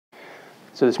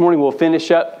So this morning we'll finish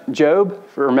up Job.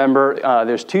 Remember,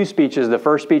 there's two speeches. The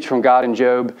first speech from God in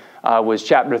Job was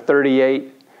chapter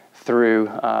 38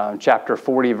 through chapter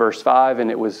 40, verse 5,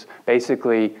 and it was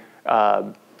basically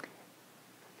God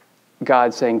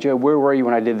saying, Job, where were you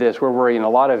when I did this? Where were you? And a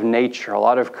lot of nature, a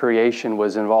lot of creation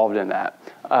was involved in that.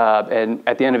 And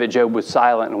at the end of it, Job was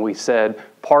silent, and we said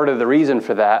part of the reason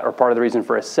for that, or part of the reason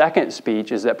for a second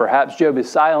speech, is that perhaps Job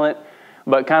is silent,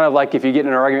 but kind of like if you get in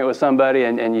an argument with somebody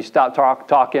and you stop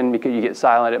talking because you get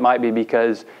silent, it might be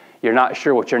because you're not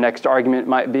sure what your next argument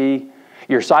might be.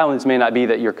 Your silence may not be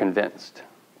that you're convinced.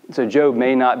 So Job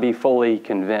may not be fully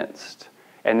convinced.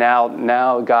 And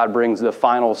now God brings the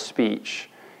final speech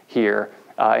here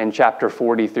in chapter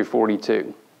 40 through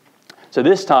 42. So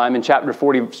this time in chapter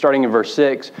 40, starting in verse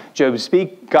 6,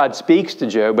 God speaks to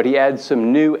Job, but he adds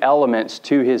some new elements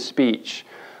to his speech.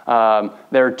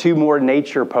 There are two more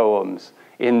nature poems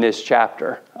in this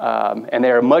chapter, and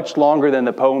they are much longer than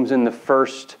the poems in the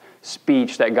first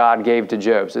speech that God gave to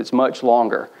Job, so it's much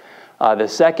longer. The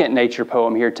second nature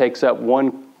poem here takes up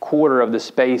 1/4 of the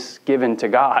space given to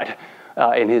God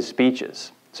in his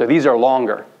speeches. So these are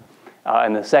longer,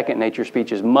 and the second nature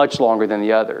speech is much longer than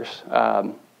the others.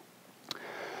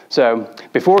 So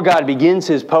before God begins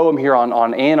his poem here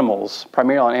on animals,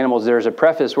 primarily on animals, there's a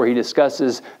preface where he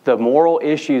discusses the moral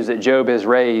issues that Job has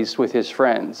raised with his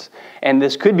friends. And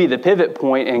this could be the pivot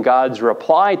point in God's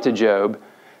reply to Job,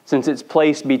 since it's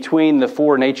placed between the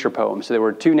four nature poems. So there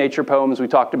were two nature poems we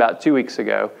talked about 2 weeks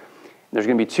ago. There's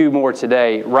going to be two more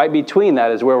today. Right between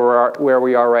that is where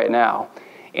we are right now.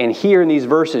 And here in these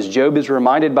verses, Job is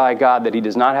reminded by God that he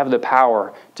does not have the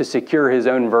power to secure his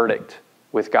own verdict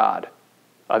with God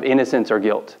of innocence or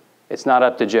guilt. It's not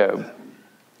up to Job.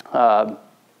 And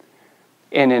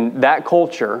in that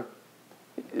culture,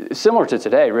 similar to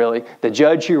today, really, the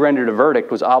judge who rendered a verdict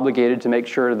was obligated to make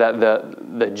sure that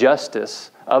the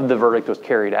justice of the verdict was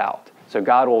carried out. So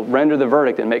God will render the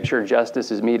verdict and make sure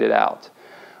justice is meted out.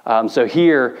 So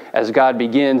here, as God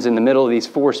begins in the middle of these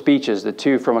four speeches, the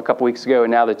two from a couple weeks ago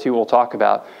and now the two we'll talk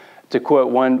about, to quote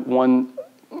one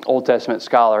Old Testament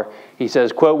scholar, he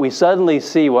says, quote, "We suddenly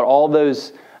see what all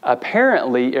those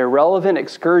apparently irrelevant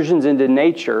excursions into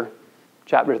nature,"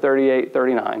 chapter 38,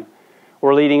 39,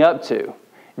 "were leading up to.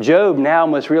 Job now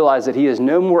must realize that he is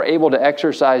no more able to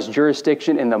exercise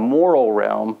jurisdiction in the moral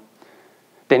realm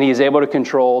than he is able to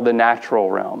control the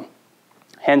natural realm.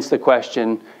 Hence the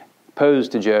question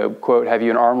posed to Job, quote, 'Have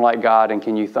you an arm like God, and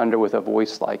can you thunder with a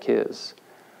voice like his?'"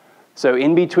 So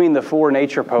in between the four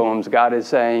nature poems, God is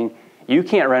saying, you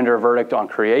can't render a verdict on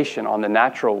creation, on the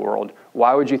natural world.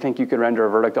 Why would you think you could render a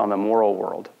verdict on the moral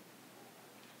world?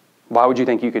 Why would you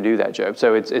think you could do that, Job?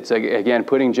 So it's again,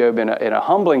 putting Job in a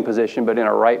humbling position, but in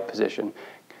a right position.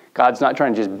 God's not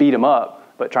trying to just beat him up,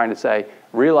 but trying to say,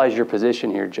 realize your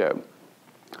position here, Job.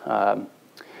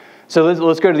 So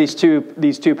let's go to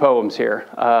these two poems here.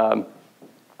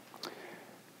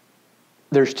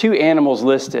 There's two animals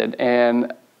listed,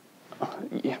 and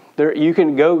you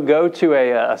can go to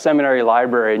a seminary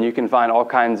library and you can find all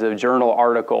kinds of journal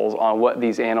articles on what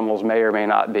these animals may or may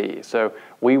not be. So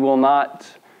we will not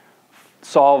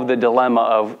solve the dilemma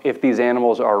of if these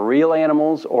animals are real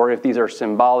animals or if these are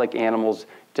symbolic animals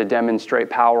to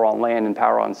demonstrate power on land and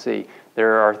power on sea.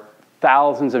 There are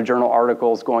thousands of journal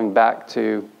articles going back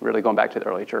to the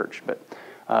early church. But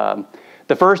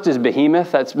the first is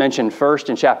Behemoth. That's mentioned first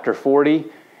in chapter 40.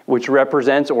 Which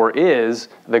represents or is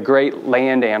the great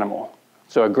land animal.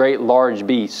 So a great large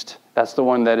beast. That's the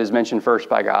one that is mentioned first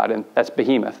by God, and that's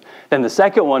Behemoth. Then the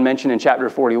second one mentioned in chapter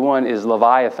 41 is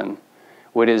Leviathan,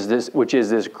 which is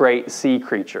this great sea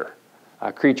creature,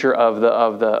 a creature of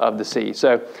the sea.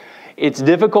 So it's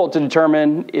difficult to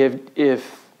determine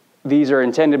if these are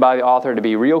intended by the author to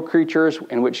be real creatures,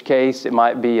 in which case it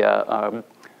might be a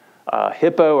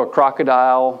hippo, a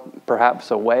crocodile,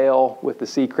 perhaps a whale with the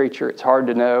sea creature. It's hard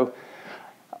to know.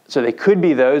 So they could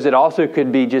be those. It also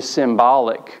could be just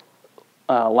symbolic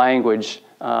language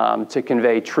to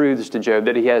convey truths to Job,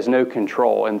 that he has no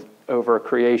control over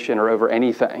creation or over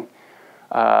anything.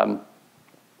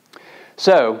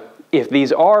 So if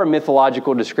these are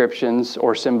mythological descriptions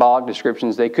or symbolic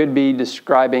descriptions, they could be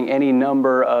describing any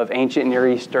number of ancient Near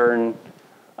Eastern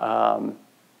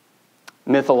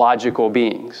mythological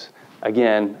beings.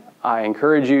 Again, I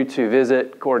encourage you to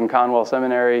visit Gordon Conwell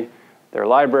Seminary, their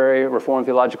library, Reformed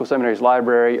Theological Seminary's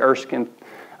library, Erskine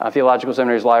Theological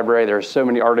Seminary's library. There are so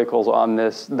many articles on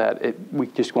this that we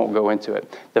just won't go into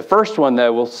it. The first one,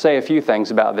 though, we'll say a few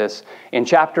things about this. In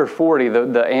chapter 40,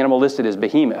 the animal listed is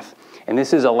Behemoth, and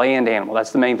this is a land animal.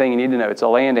 That's the main thing you need to know. It's a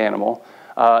land animal.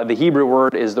 The Hebrew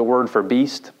word is the word for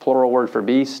beast, plural word for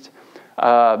beast.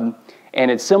 And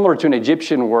it's similar to an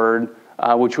Egyptian word,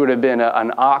 which would have been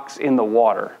an ox in the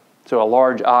water. So a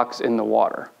large ox in the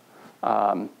water.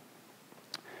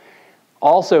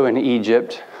 Also in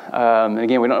Egypt, and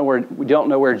again, we don't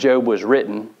know where Job was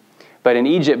written, but in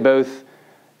Egypt, both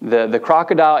the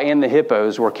crocodile and the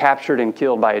hippos were captured and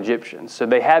killed by Egyptians. So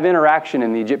they have interaction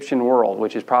in the Egyptian world,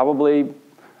 which is probably,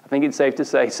 I think it's safe to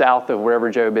say, south of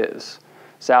wherever Job is,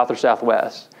 south or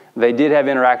southwest. They did have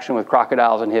interaction with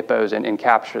crocodiles and hippos and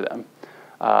capture them.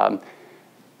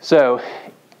 So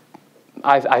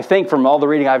I think from all the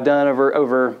reading I've done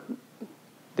over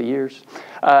the years,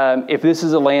 if this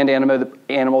is a land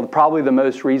animal, probably the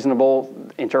most reasonable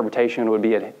interpretation would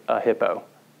be a hippo,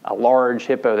 a large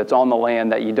hippo that's on the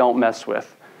land that you don't mess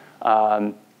with,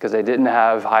 because they didn't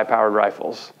have high-powered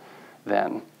rifles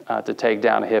then to take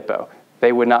down a hippo.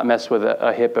 They would not mess with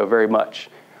a hippo very much,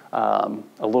 a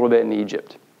little bit in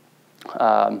Egypt.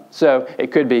 So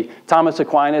it could be Thomas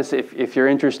Aquinas, if you're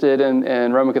interested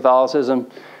in Roman Catholicism,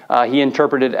 he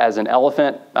interpreted it as an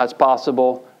elephant. That's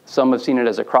possible. Some have seen it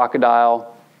as a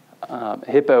crocodile.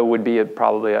 Hippo would be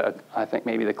probably, I think,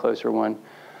 maybe the closer one.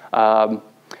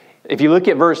 If you look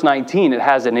at verse 19, it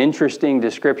has an interesting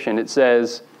description. It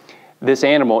says, this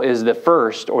animal is the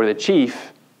first or the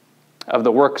chief of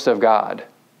the works of God,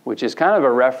 which is kind of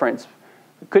a reference,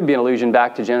 it could be an allusion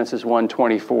back to Genesis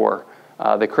 1:24,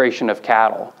 the creation of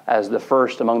cattle as the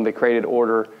first among the created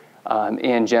order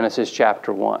in Genesis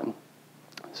chapter 1.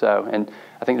 So, and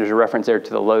I think there's a reference there to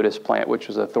the lotus plant, which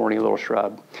was a thorny little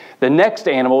shrub. The next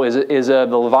animal is the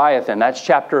Leviathan. That's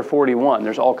chapter 41.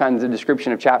 There's all kinds of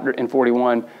description of chapter in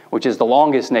 41, which is the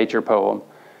longest nature poem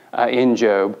in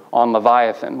Job on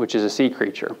Leviathan, which is a sea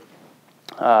creature.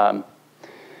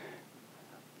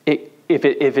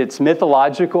 If it's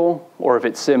mythological or if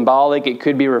it's symbolic, it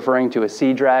could be referring to a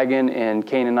sea dragon in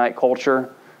Canaanite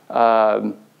culture.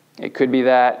 It could be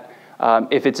that.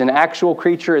 If it's an actual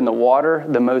creature in the water,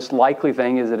 the most likely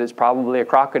thing is that it's probably a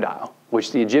crocodile,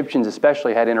 which the Egyptians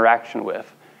especially had interaction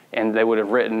with. And they would have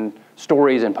written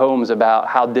stories and poems about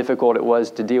how difficult it was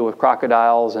to deal with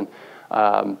crocodiles. And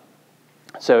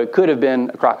so it could have been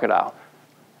a crocodile.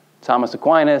 Thomas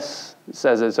Aquinas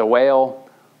says it's a whale.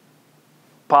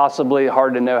 Possibly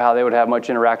hard to know how they would have much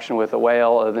interaction with a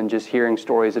whale other than just hearing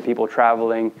stories of people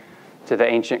traveling to the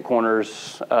ancient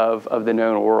corners of the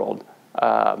known world.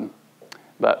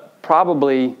 But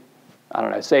probably, I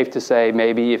don't know, safe to say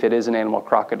maybe if it is an animal,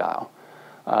 crocodile,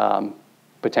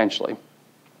 potentially.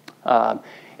 And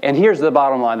here's the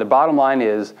bottom line. The bottom line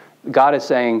is God is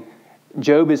saying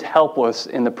Job is helpless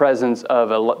in the presence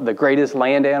of the greatest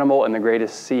land animal and the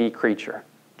greatest sea creature.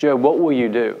 Job, what will you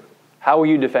do? How will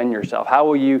you defend yourself? How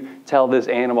will you tell this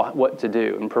animal what to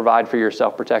do and provide for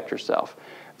yourself, protect yourself?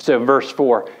 So verse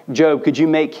 4, Job, could you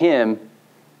make him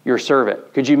your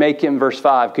servant? Could you make him, verse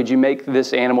 5, could you make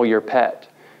this animal your pet?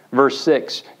 Verse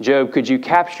 6, Job, could you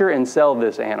capture and sell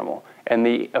this animal? And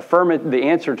the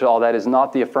answer to all that is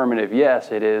not the affirmative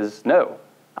yes, it is no.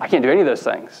 I can't do any of those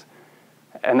things.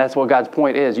 And that's what God's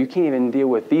point is. You can't even deal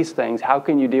with these things. How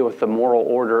can you deal with the moral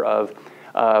order of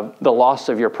the loss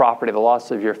of your property, the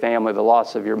loss of your family, the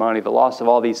loss of your money, the loss of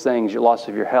all these things, your loss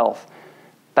of your health?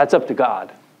 That's up to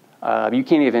God. You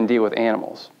can't even deal with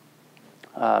animals.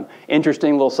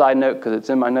 Interesting little side note, because it's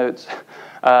in my notes.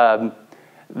 The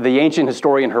ancient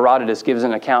historian Herodotus gives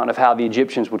an account of how the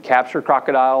Egyptians would capture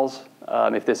crocodiles,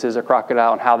 if this is a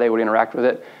crocodile, and how they would interact with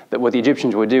it. That what the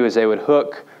Egyptians would do is they would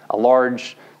hook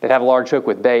they'd have a large hook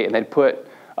with bait, and they'd put,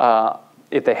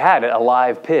 if they had it, a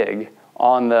live pig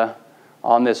on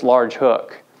this large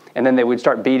hook. And then they would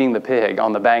start beating the pig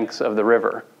on the banks of the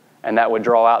river, and that would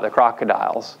draw out the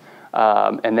crocodiles.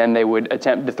 And then they would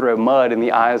attempt to throw mud in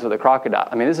the eyes of the crocodile.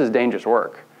 I mean, this is dangerous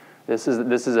work. This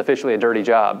is officially a dirty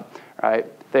job, right?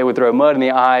 They would throw mud in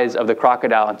the eyes of the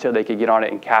crocodile until they could get on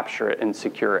it and capture it and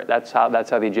secure it. That's how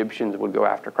the Egyptians would go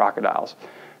after crocodiles.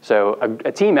 So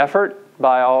a team effort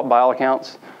by all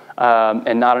accounts,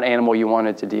 and not an animal you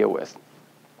wanted to deal with.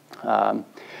 And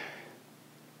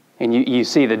you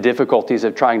see the difficulties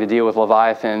of trying to deal with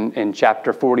Leviathan in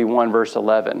chapter 41, verse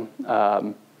 11.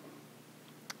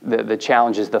 The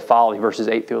challenge is the folly, verses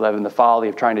 8 through 11, the folly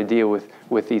of trying to deal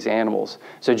with these animals.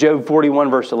 So Job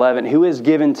 41, verse 11, who is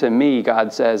given to me,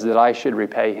 God says, that I should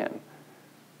repay him?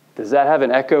 Does that have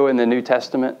an echo in the New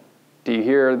Testament? Do you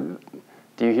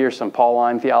hear some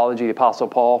Pauline theology, the Apostle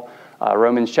Paul?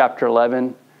 Romans chapter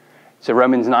 11. So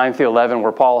Romans 9 through 11,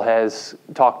 where Paul has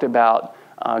talked about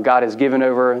God has given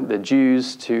over the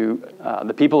Jews to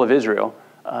the people of Israel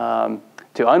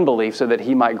to unbelief so that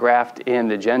he might graft in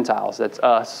the Gentiles, that's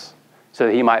us, so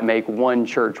that he might make one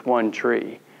church, one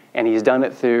tree. And he's done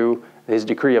it through his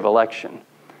decree of election.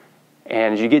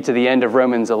 And as you get to the end of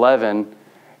Romans 11,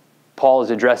 Paul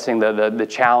is addressing the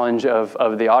challenge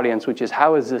of the audience, which is,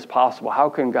 how is this possible? How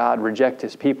can God reject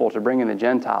his people to bring in the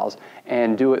Gentiles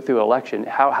and do it through election?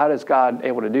 How does God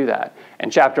able to do that?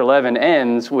 And chapter 11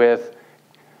 ends with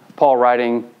Paul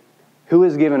writing, who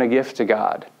has given a gift to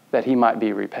God that he might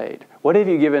be repaid? What have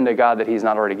you given to God that he's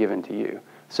not already given to you?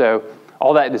 So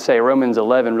all that to say, Romans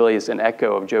 11 really is an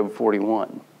echo of Job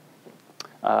 41,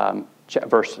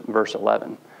 verse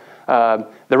 11. The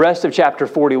rest of chapter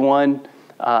 41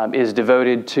 is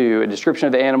devoted to a description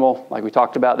of the animal. Like we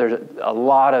talked about, there's a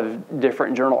lot of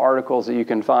different journal articles that you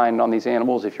can find on these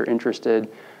animals if you're interested.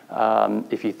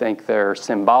 If you think they're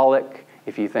symbolic,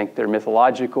 if you think they're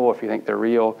mythological, if you think they're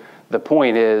real. The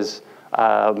point is,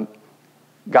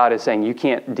 God is saying you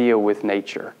can't deal with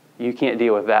nature. You can't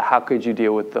deal with that. How could you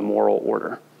deal with the moral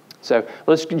order? So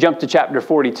let's jump to chapter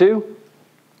 42.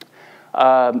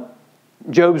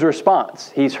 Job's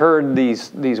response. He's heard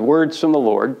these words from the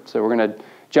Lord. So we're going to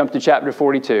jump to chapter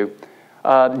 42.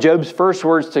 Job's first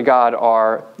words to God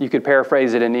are, you could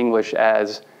paraphrase it in English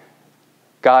as,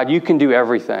 God, you can do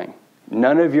everything.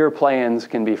 None of your plans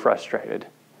can be frustrated.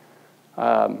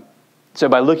 So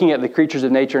by looking at the creatures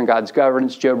of nature and God's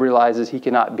governance, Job realizes he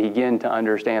cannot begin to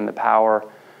understand the power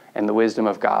and the wisdom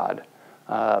of God.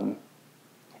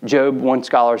 Job, one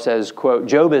scholar says, quote,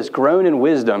 Job has grown in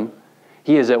wisdom.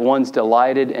 He is at once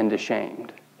delighted and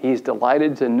ashamed. He's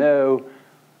delighted to know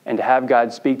and to have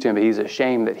God speak to him, but he's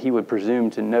ashamed that he would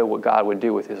presume to know what God would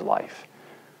do with his life.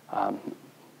 There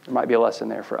might be a lesson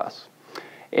there for us.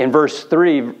 In verse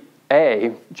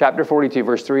 3a, chapter 42,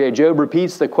 verse 3a, Job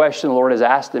repeats the question the Lord has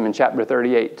asked him in chapter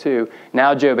 38 too.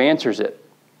 Now Job answers it.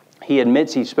 He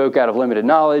admits he spoke out of limited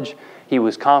knowledge. He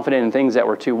was confident in things that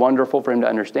were too wonderful for him to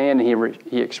understand, and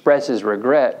he expresses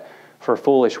regret for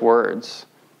foolish words.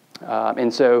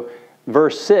 And so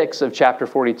verse 6 of chapter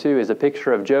 42 is a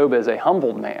picture of Job as a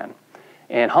humbled man.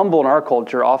 And humble in our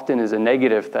culture often is a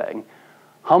negative thing.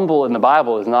 Humble in the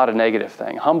Bible is not a negative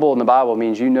thing. Humble in the Bible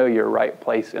means you know your right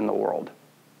place in the world.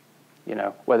 You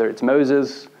know, whether it's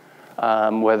Moses,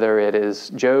 whether it is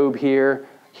Job here,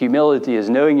 humility is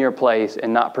knowing your place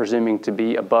and not presuming to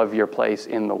be above your place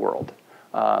in the world.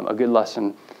 A good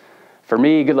lesson for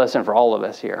me, a good lesson for all of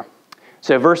us here.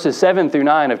 So verses 7 through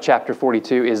 9 of chapter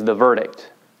 42 is the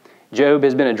verdict. Job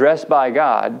has been addressed by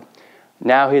God.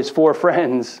 Now his four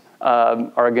friends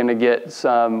are going to get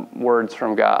some words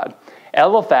from God.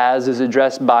 Eliphaz is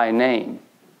addressed by name,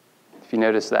 if you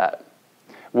notice that,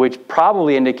 which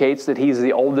probably indicates that he's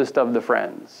the oldest of the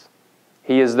friends.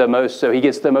 He is the most, so he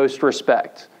gets the most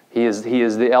respect. He is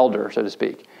the elder, so to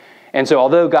speak. And so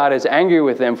although God is angry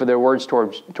with them for their words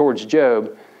towards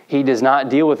Job, he does not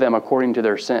deal with them according to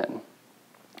their sin.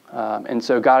 And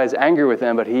so God is angry with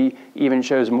them, but he even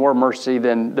shows more mercy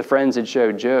than the friends had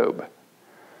showed Job.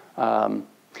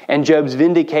 And Job's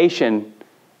vindication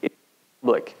is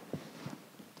public.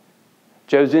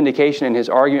 Job's vindication in his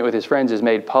argument with his friends is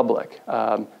made public,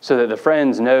 so that the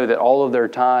friends know that all of their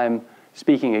time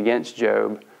speaking against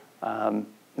Job,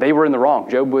 they were in the wrong.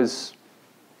 Job was,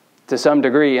 to some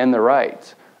degree, in the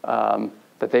right.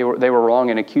 That they were wrong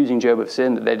in accusing Job of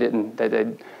sin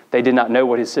that they did not know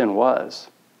what his sin was.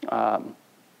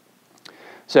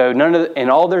 So in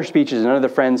all their speeches, none of the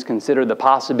friends considered the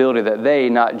possibility that they,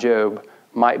 not Job,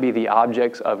 might be the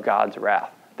objects of God's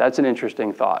wrath. That's an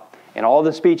interesting thought. In all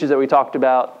the speeches that we talked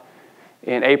about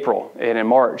in April and in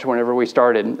March, whenever we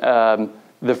started,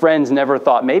 the friends never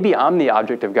thought, maybe I'm the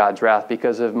object of God's wrath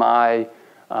because of my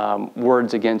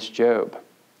words against Job.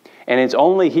 And it's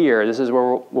only here, this is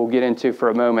where we'll get into for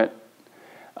a moment,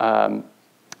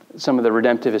 some of the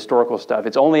redemptive historical stuff.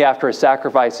 It's only after a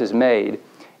sacrifice is made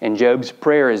and Job's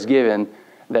prayer is given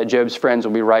that Job's friends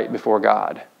will be right before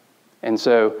God. And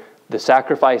so the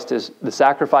sacrifice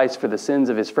for the sins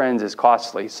of his friends is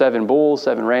costly. 7 bulls,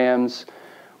 7 rams,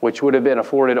 which would have been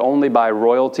afforded only by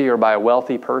royalty or by a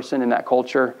wealthy person in that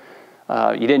culture.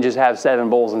 You didn't just have 7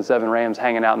 bulls and 7 rams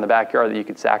hanging out in the backyard that you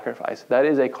could sacrifice. That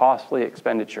is a costly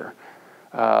expenditure.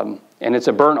 And it's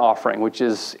a burnt offering, which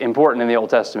is important in the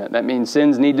Old Testament. That means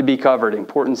sins need to be covered.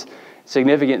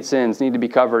 Significant sins need to be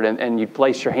covered. And you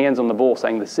place your hands on the bull,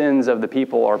 saying the sins of the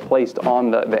people are placed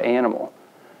on the animal.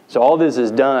 So all this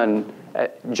is done,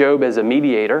 Job as a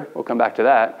mediator, we'll come back to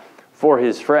that, for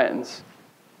his friends.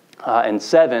 And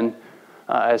 7,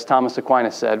 as Thomas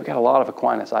Aquinas said, we've got a lot of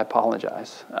Aquinas, I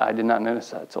apologize. I did not notice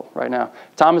that until right now.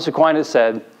 Thomas Aquinas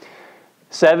said,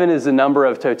 7 is the number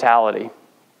of totality.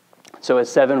 So a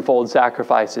 7-fold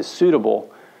sacrifice is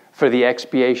suitable for the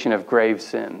expiation of grave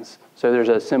sins. So there's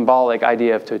a symbolic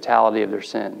idea of totality of their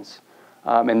sins.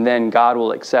 And then God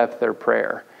will accept their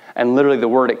prayer. And literally the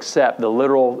word accept, the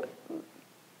literal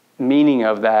meaning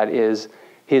of that is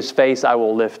his face I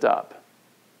will lift up.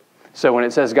 So when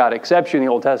it says God accepts you in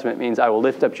the Old Testament, it means I will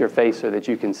lift up your face so that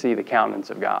you can see the countenance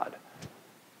of God.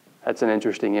 That's an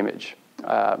interesting image.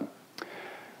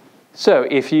 So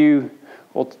if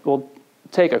we'll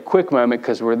take a quick moment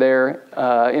because we're there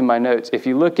in my notes. If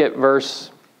you look at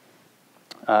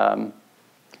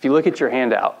if you look at your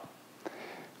handout,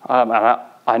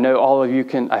 I know all of you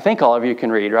can, I think all of you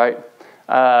can read, right?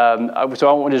 So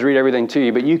I won't just read everything to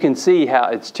you, but you can see how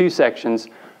it's two sections,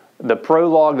 the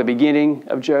prologue, the beginning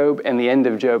of Job, and the end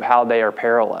of Job, how they are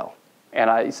parallel. And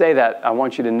I say that, I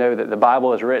want you to know that the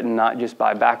Bible is written not just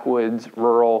by backwoods,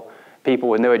 rural people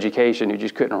with no education who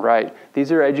just couldn't write.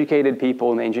 These are educated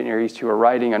people in the ancient Near East who are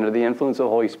writing under the influence of the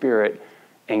Holy Spirit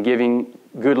and giving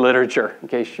good literature, in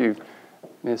case you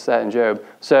missed that in Job.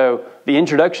 So the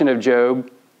introduction of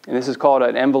Job, and this is called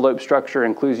an envelope structure,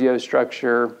 inclusio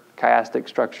structure, chiastic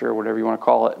structure, whatever you want to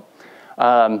call it.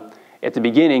 At the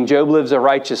beginning, Job lives a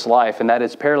righteous life, and that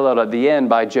is paralleled at the end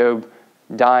by Job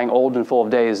dying old and full of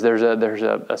days. There's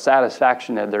a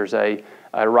satisfaction there. There's a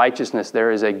righteousness there.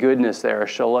 Is a goodness there, a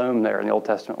shalom there in the Old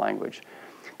Testament language.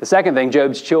 The second thing,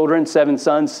 Job's children, 7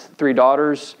 sons, 3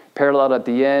 daughters, paralleled at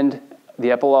the end, the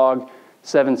epilogue,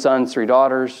 7 sons, 3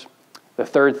 daughters. The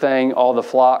third thing, all the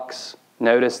flocks.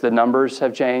 Notice the numbers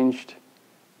have changed.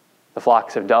 The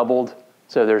flocks have doubled.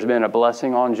 So there's been a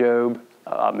blessing on Job,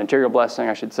 a material blessing,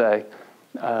 I should say,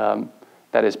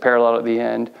 that is parallel at the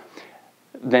end.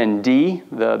 Then D,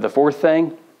 the fourth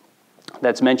thing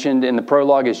that's mentioned in the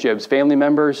prologue is Job's family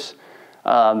members.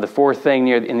 The fourth thing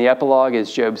in the epilogue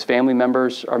is Job's family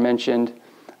members are mentioned.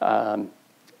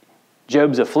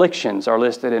 Job's afflictions are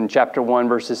listed in chapter 1,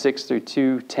 verses 6 through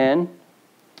 2:10.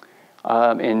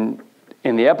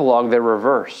 In the epilogue, they're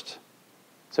reversed.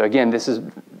 So again, this is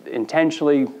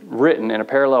intentionally written in a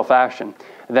parallel fashion.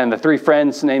 And then the 3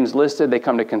 friends' names listed, they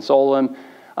come to console him.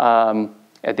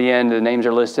 At the end, the names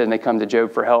are listed, and they come to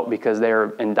Job for help because they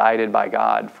are indicted by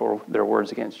God for their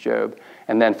words against Job.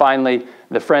 And then finally,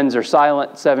 the friends are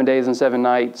silent 7 days and 7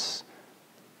 nights.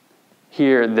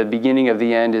 Here, the beginning of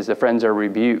the end is the friends are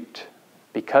rebuked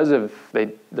because of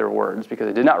their words, because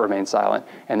they did not remain silent.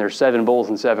 And there's 7 bulls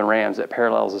and 7 rams that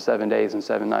parallels the 7 days and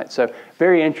 7 nights. So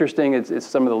very interesting. It's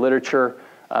some of the literature.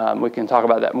 We can talk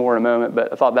about that more in a moment,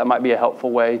 but I thought that might be a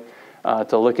helpful way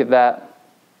to look at that.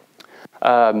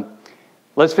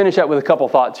 Let's finish up with a couple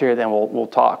thoughts here, then we'll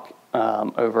talk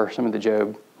over some of the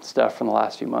Job stuff from the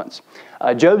last few months.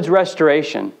 Job's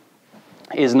restoration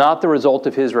is not the result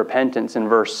of his repentance in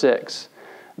verse 6,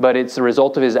 but it's the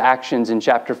result of his actions in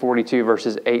chapter 42,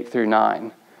 verses 8 through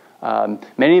 9.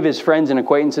 Many of his friends and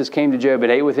acquaintances came to Job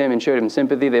and ate with him and showed him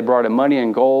sympathy. They brought him money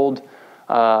and gold,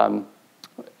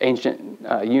 ancient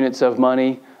units of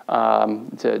money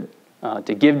to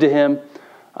give to him.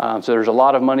 So there's a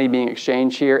lot of money being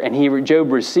exchanged here. And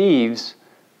Job receives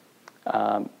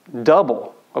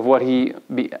double of what he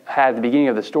had at the beginning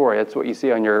of the story. That's what you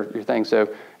see on your thing. So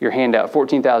your handout,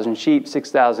 14,000 sheep,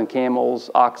 6,000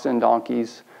 camels, oxen,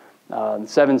 donkeys,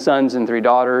 7 sons and 3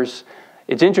 daughters.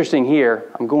 It's interesting here.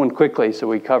 I'm going quickly so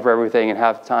we cover everything and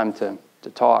have time to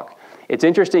talk. It's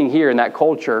interesting here in that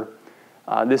culture.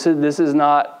 This is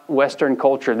not Western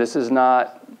culture. This is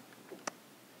not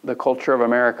the culture of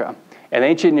America. In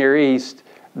ancient Near East,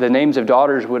 the names of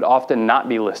daughters would often not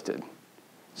be listed.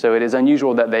 So it is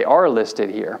unusual that they are listed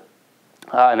here.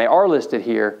 And they are listed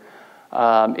here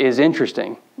is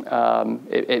interesting.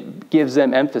 It gives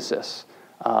them emphasis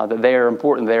that they are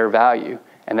important, they are value,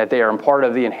 and that they are a part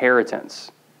of the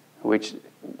inheritance, which,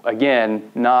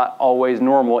 again, not always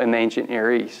normal in the ancient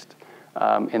Near East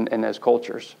in those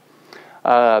cultures.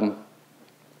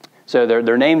 So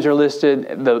their names are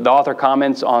listed. The author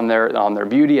comments on their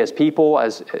beauty as people,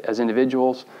 as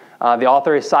individuals. The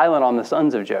author is silent on the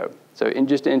sons of Job. So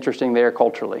just interesting there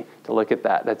culturally to look at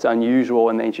that. That's unusual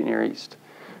in the ancient Near East.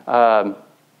 Then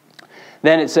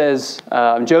it says,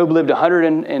 Job lived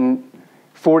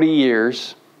 140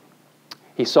 years.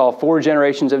 He saw 4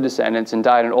 generations of descendants and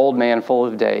died an old man full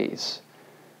of days.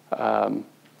 The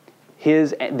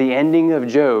ending of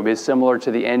Job is similar to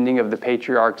the ending of the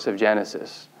patriarchs of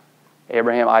Genesis.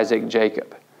 Abraham, Isaac,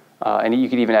 Jacob. And you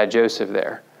could even add Joseph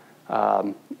there.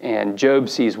 And Job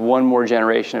sees one more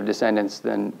generation of descendants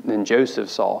than Joseph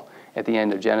saw at the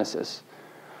end of Genesis.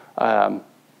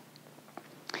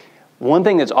 One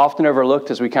thing that's often overlooked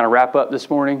as we kind of wrap up this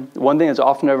morning, one thing that's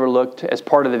often overlooked as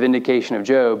part of the vindication of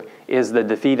Job is the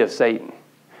defeat of Satan.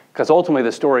 Because ultimately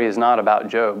the story is not about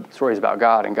Job. The story is about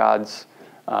God and God's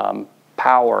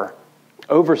power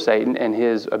over Satan and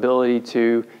his ability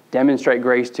to demonstrate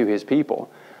grace to his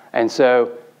people. And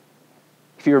so,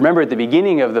 if you remember at the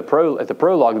beginning of the prologue,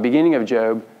 the beginning of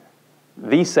Job,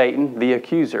 the Satan, the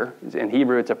accuser. In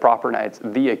Hebrew, it's a proper noun. It's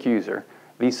the accuser.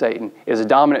 The Satan is a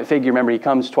dominant figure. Remember, he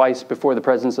comes twice before the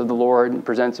presence of the Lord and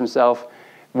presents himself.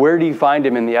 Where do you find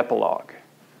him in the epilogue?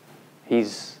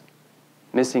 He's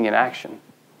missing in action.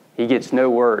 He gets no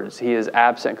words. He is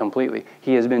absent completely.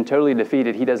 He has been totally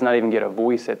defeated. He does not even get a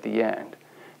voice at the end.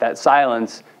 That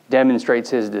silence demonstrates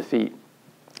his defeat.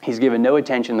 He's given no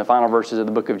attention in the final verses of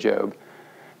the book of Job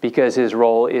because his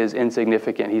role is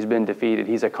insignificant. He's been defeated.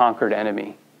 He's a conquered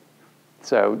enemy.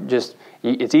 So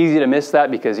it's easy to miss that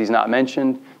because he's not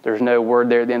mentioned. There's no word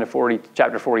there at the end of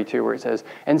chapter 42 where it says,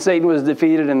 and Satan was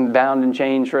defeated and bound and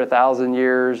chained for 1,000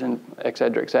 years, and et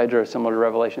cetera, similar to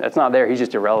Revelation. That's not there. He's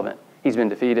just irrelevant. He's been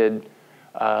defeated.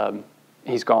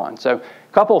 He's gone. So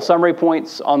a couple of summary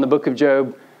points on the book of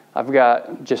Job. I've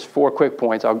got just 4 quick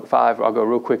points. I'll go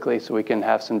real quickly so we can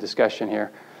have some discussion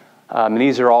here. And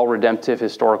these are all redemptive,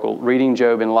 historical, reading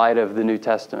Job in light of the New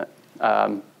Testament.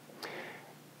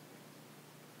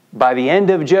 By the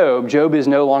end of Job, Job is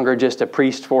no longer just a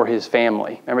priest for his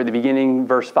family. Remember at the beginning,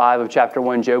 verse 5 of chapter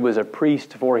 1, Job was a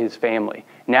priest for his family.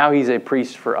 Now he's a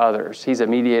priest for others. He's a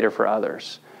mediator for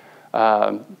others.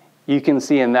 You can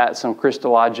see in that some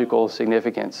Christological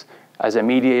significance as a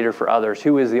mediator for others.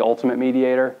 Who is the ultimate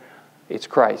mediator? It's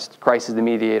Christ. Christ is the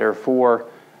mediator for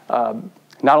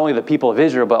not only the people of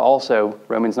Israel, but also,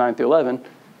 Romans 9 through 11,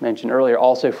 mentioned earlier,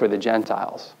 also for the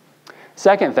Gentiles.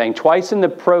 Second thing, twice in the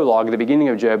prologue, at the beginning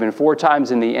of Job, and 4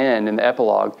 times in the end, in the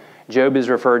epilogue, Job is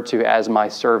referred to as my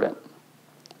servant.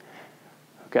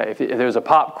 Okay, if there's a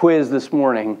pop quiz this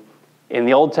morning, in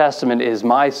the Old Testament, is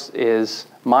my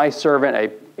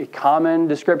servant a common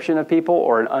description of people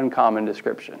or an uncommon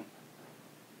description?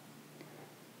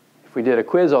 If we did a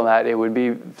quiz on that, it would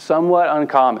be somewhat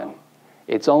uncommon.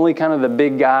 It's only kind of the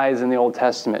big guys in the Old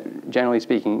Testament, generally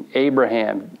speaking,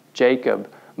 Abraham, Jacob,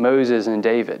 Moses, and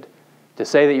David. To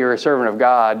say that you're a servant of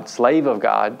God, slave of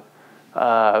God,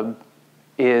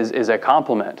 is a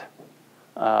compliment.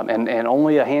 And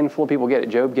only a handful of people get it.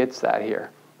 Job gets that here.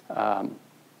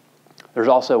 There's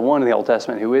also one in the Old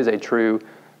Testament who is a true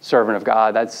servant of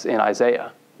God. That's in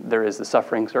Isaiah. There is the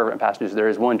suffering servant passage. There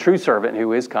is one true servant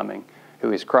who is coming,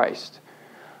 who is Christ.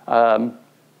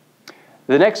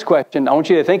 The next question, I want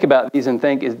you to think about these and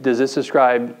think, does this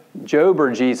describe Job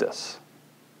or Jesus?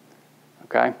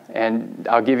 Okay, and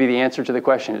I'll give you the answer to the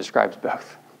question. It describes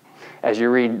both as you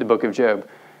read the book of Job.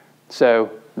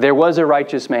 So there was a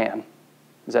righteous man.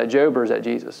 Is that Job or is that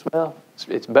Jesus? Well,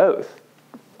 it's both.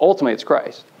 Ultimately, it's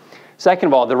Christ. Second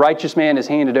of all, the righteous man is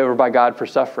handed over by God for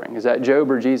suffering. Is that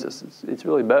Job or Jesus? It's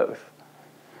really both.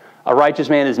 A righteous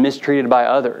man is mistreated by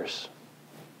others.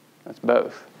 That's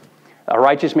both. A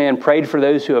righteous man prayed for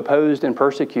those who opposed and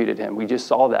persecuted him. We just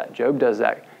saw that. Job does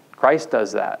that. Christ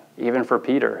does that, even for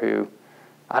Peter, who,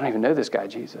 I don't even know this guy,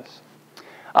 Jesus.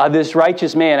 This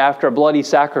righteous man, after a bloody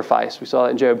sacrifice, we saw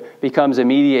that in Job, becomes a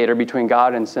mediator between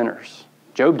God and sinners.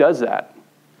 Job does that.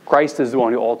 Christ is the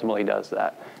one who ultimately does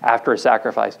that after a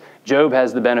sacrifice. Job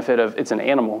has the benefit of, it's an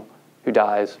animal who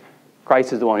dies.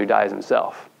 Christ is the one who dies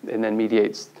himself and then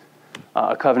mediates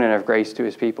a covenant of grace to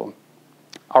his people.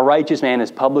 A righteous man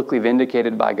is publicly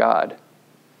vindicated by God.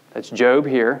 That's Job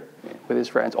here with his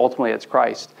friends. Ultimately, it's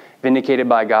Christ, vindicated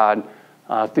by God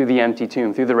through the empty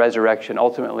tomb, through the resurrection,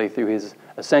 ultimately through his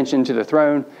ascension to the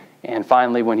throne, and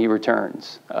finally when he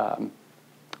returns.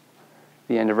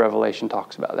 The end of Revelation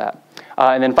talks about that.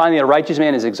 And then finally, a righteous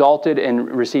man is exalted and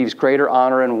receives greater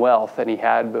honor and wealth than he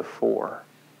had before.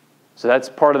 So that's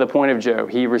part of the point of Job.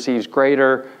 He receives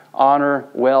greater honor,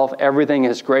 wealth, everything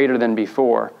is greater than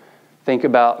before. Think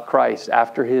about Christ.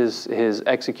 After his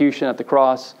execution at the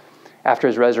cross, after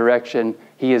his resurrection,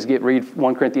 read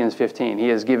 1 Corinthians 15. He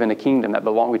has given a kingdom that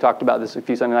belongs. We talked about this a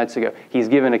few Sunday nights ago. He's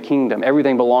given a kingdom.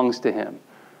 Everything belongs to him.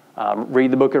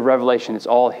 Read the book of Revelation. It's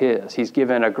all his. He's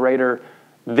given a greater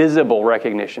visible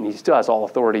recognition. He still has all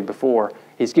authority before.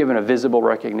 He's given a visible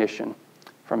recognition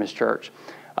from his church.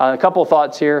 A couple of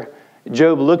thoughts here.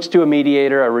 Job looks to a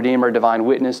mediator, a redeemer, a divine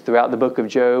witness throughout the book of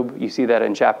Job. You see that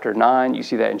in chapter 9. You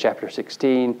see that in chapter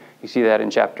 16. You see that in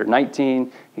chapter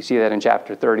 19. You see that in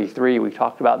chapter 33. We've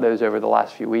talked about those over the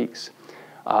last few weeks.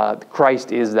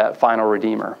 Christ is that final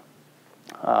redeemer.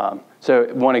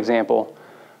 So one example,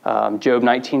 Job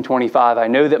 19:25, I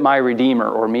know that my redeemer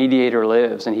or mediator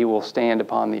lives and he will stand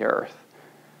upon the earth.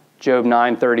 Job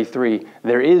 9:33,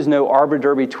 there is no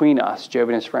arbiter between us, Job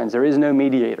and his friends. There is no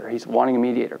mediator. He's wanting a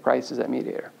mediator. Christ is that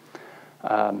mediator.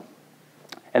 And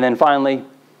then finally,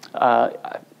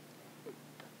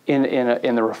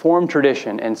 in the Reformed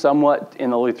tradition and somewhat in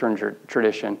the Lutheran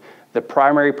tradition, the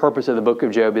primary purpose of the book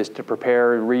of Job is to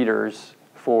prepare readers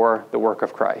for the work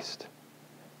of Christ.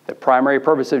 The primary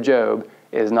purpose of Job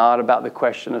is not about the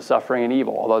question of suffering and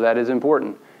evil, although that is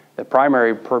important. The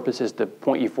primary purpose is to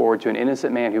point you forward to an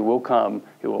innocent man who will come,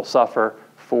 who will suffer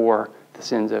for the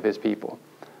sins of his people.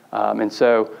 And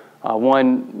so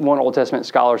one Old Testament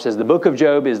scholar says the book of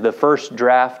Job is the first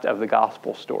draft of the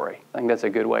gospel story. I think that's a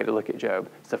good way to look at Job.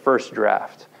 It's the first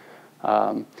draft.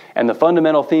 And the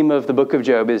fundamental theme of the book of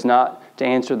Job is not to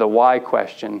answer the why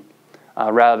question.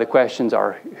 Rather, the questions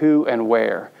are who and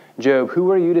where. Job,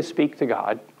 who are you to speak to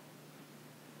God?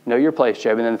 Know your place,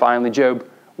 Job. And then finally, Job,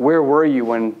 where were you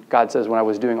when God says, when I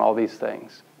was doing all these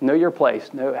things? Know your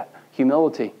place. Know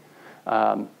humility.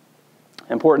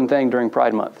 Important thing during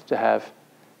Pride Month to have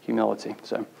humility.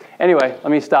 So anyway,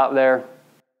 let me stop there.